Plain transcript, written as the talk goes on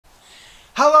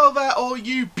Hello there all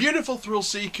you beautiful thrill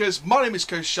seekers, my name is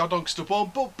Coach Char,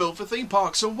 born but built for theme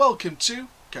parks, and welcome to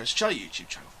Coach Char YouTube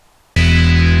channel.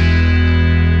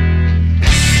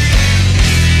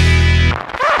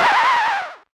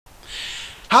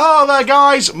 Hello there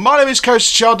guys, my name is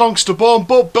Coach Char, born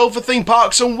but built for theme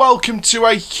parks, and welcome to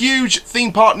a huge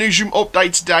Theme Park Newsroom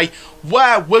update today,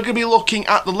 where we're going to be looking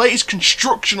at the latest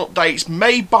construction updates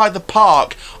made by the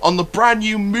park on the brand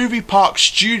new Movie Park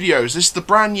Studios. This is the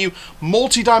brand new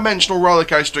multi-dimensional roller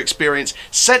coaster experience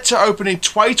set to open in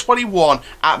 2021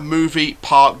 at Movie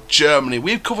Park Germany.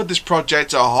 We've covered this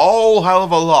project a whole hell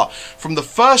of a lot, from the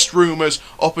first rumours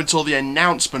up until the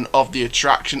announcement of the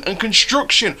attraction, and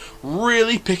construction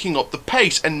really picking up the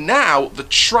pace, and now the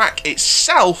track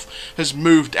itself has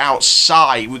moved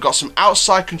outside. We've got some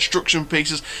outside construction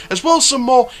pieces as well as some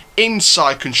more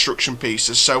inside construction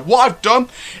pieces. So what I've done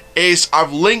is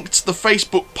I've linked the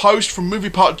Facebook post from Movie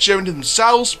Park Germany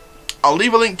themselves. I'll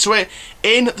leave a link to it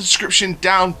in the description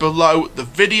down below the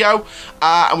video,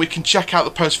 and we can check out the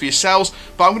post for yourselves.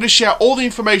 But I'm going to share all the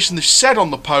information they've said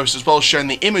on the post, as well as showing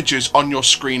the images on your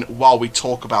screen while we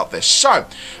talk about this. So,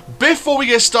 before we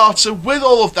get started with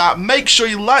all of that, make sure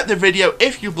you like the video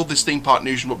if you've loved this Theme Park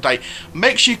Newsroom update.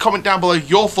 Make sure you comment down below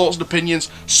your thoughts and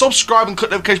opinions. Subscribe and click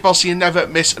the notification bell so you never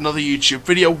miss another YouTube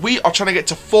video. We are trying to get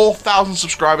to 4,000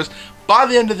 subscribers by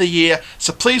the end of the year,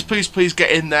 so please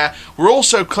get in there. We're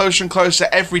also closer and closer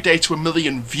every day to 1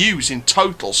 million views in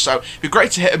total, so it'd be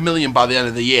great to hit 1 million by the end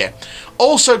of the year.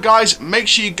 Also guys, make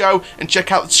sure you go and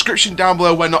check out the description down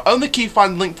below, where not only can you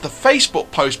find a link to the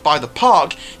Facebook post by the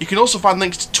park, you can also find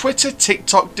links to Twitter,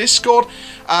 TikTok, Discord,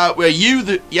 where you,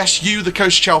 the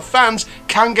Coach Char fans,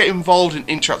 can get involved in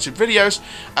interactive videos,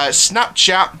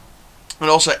 Snapchat, and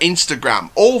also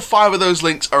Instagram. All 5 of those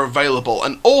links are available,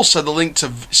 and also the link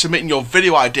to submitting your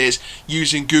video ideas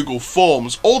using Google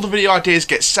Forms. All the video ideas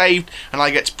get saved, and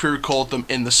I get to pre-record them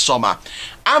in the summer.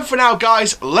 And for now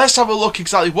guys, let's have a look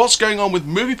exactly what's going on with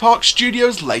Movie Park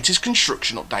Studios' latest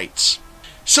construction updates.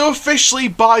 So officially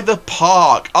by the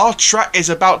park, our track is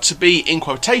about to be, in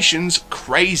quotations,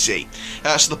 crazy.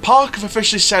 So the park have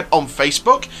officially said on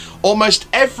Facebook, almost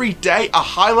every day a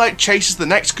highlight chases the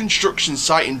next construction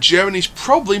site in Germany's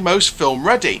probably most film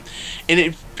ready.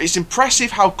 It's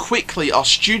impressive how quickly our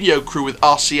studio crew with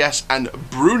RCS and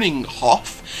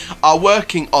Bruninghof are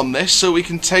working on this, so we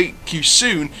can take you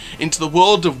soon into the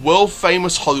world of world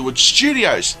famous Hollywood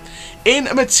studios. In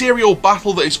a material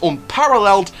battle that is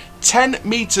unparalleled, 10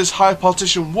 meters high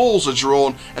partition walls are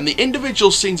drawn, and the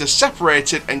individual scenes are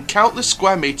separated, and countless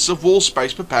square meters of wall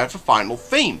space prepared for final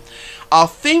theme. Our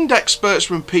themed experts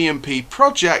from P&P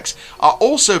Projects are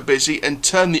also busy and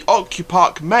turn the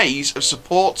Occupark maze of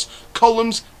supports,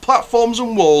 columns, platforms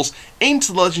and walls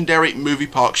into the legendary Movie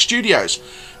Park Studios.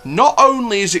 Not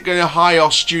only is it going to hide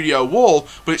our studio wall,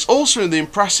 but it's also the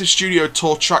impressive studio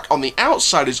tour track on the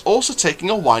outside is also taking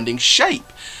a winding shape.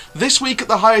 This week at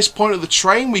the highest point of the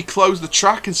train, we close the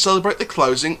track and celebrate the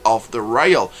closing of the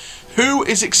rail. Who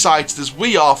is excited as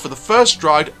we are for the first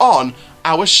ride on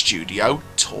our studio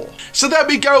tour? So there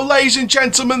we go, ladies and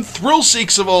gentlemen, thrill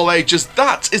seekers of all ages.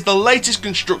 That is the latest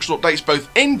construction updates, both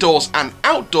indoors and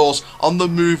outdoors, on the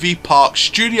Movie Park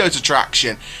Studios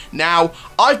attraction. Now,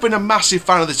 I've been a massive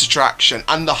fan of this attraction,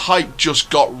 and the hype just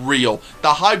got real.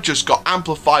 The hype just got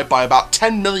amplified by about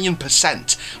 10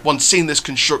 million% once seeing this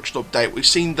construction update. We've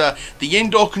seen the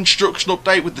indoor construction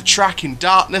update with the track in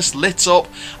darkness lit up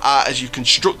as you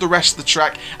construct the rest of the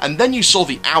track, and then you saw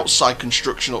the outside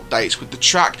construction updates with the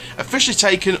track officially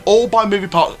taken all by Movie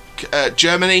Park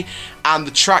Germany, and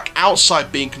the track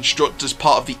outside being constructed as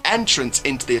part of the entrance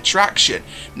into the attraction.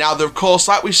 Now, of course,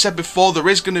 like we've said before, there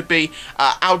is going to be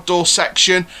an outdoor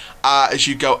section as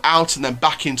you go out and then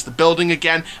back into the building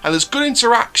again, and there's good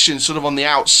interaction sort of on the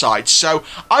outside. So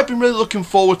I've been really looking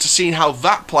forward to seeing how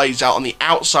that plays out on the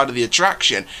outside of the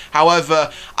attraction.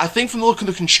 However, I think from the look of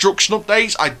the construction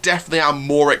updates, I definitely am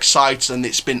more excited, and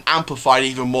it's been amplified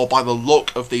even more by the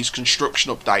look of these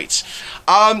construction updates.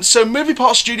 So Movie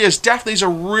Park Studios definitely is a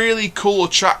really cool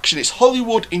attraction. It's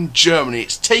Hollywood in Germany.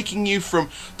 It's taking you from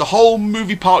the whole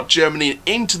Movie Park Germany and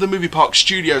into the Movie Park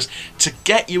Studios to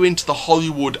get you into the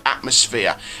Hollywood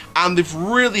atmosphere. And they've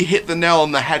really hit the nail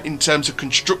on the head in terms of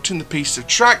constructing the piece of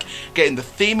track, getting the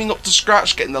theming up to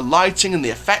scratch, getting the lighting and the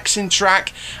effects in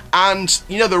track, and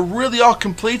you know, they really are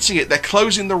completing it. They're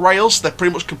closing the rails, so they're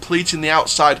pretty much completing the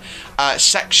outside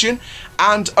section,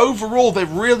 and overall they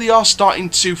really are starting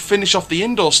to finish off the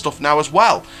indoor stuff now as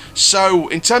well. So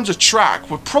in terms of track,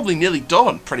 we're probably nearly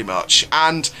done pretty much,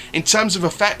 and in terms of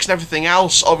effects and everything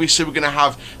else, obviously we're going to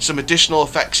have some additional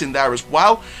effects in there as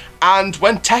well. And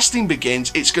when testing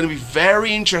begins, it's going to be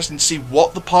very interesting to see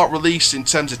what the park releases in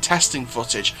terms of testing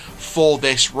footage for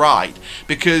this ride,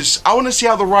 because I want to see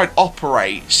how the ride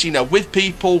operates, you know, with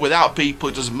people, without people,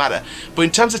 it doesn't matter. But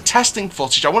in terms of testing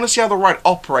footage, I want to see how the ride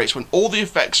operates when all the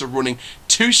effects are running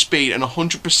to speed and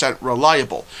 100%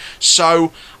 reliable.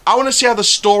 So I want to see how the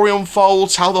story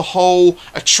unfolds, how the whole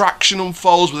attraction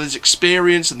unfolds with its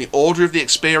experience and the order of the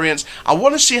experience. I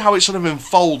want to see how it sort of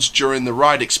unfolds during the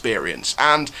ride experience,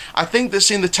 and I think that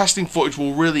seeing the testing footage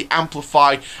will really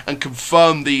amplify and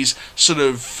confirm these sort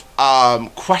of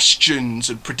questions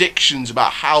and predictions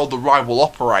about how the ride will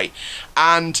operate.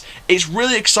 And it's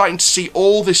really exciting to see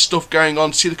all this stuff going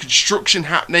on, to see the construction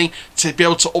happening, to be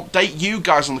able to update you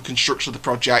guys on the construction of the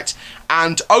project.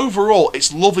 And overall,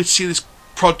 it's lovely to see this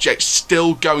project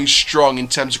still going strong in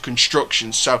terms of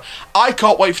construction. So I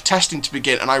can't wait for testing to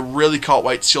begin, and I really can't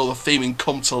wait to see all the theming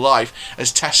come to life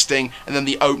as testing and then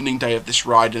the opening day of this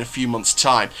ride in a few months'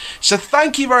 time. So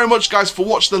thank you very much, guys, for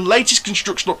watching the latest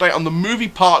construction update on the Movie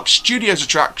Park Studios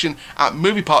attraction at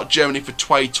Movie Park Germany for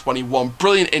 2021.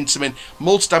 Brilliant Intamin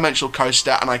multi-dimensional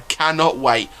coaster, and I cannot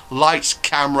wait. Lights,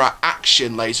 camera,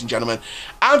 action, ladies and gentlemen.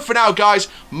 And for now, guys,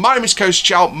 my name is Coast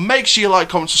Chow. Make sure you like,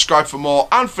 comment, subscribe for more.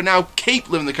 And for now, keep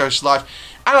living the coast life.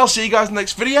 And I'll see you guys in the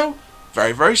next video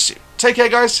very, very soon. Take care,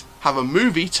 guys. Have a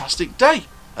movie-tastic day.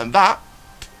 And that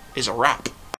is a wrap.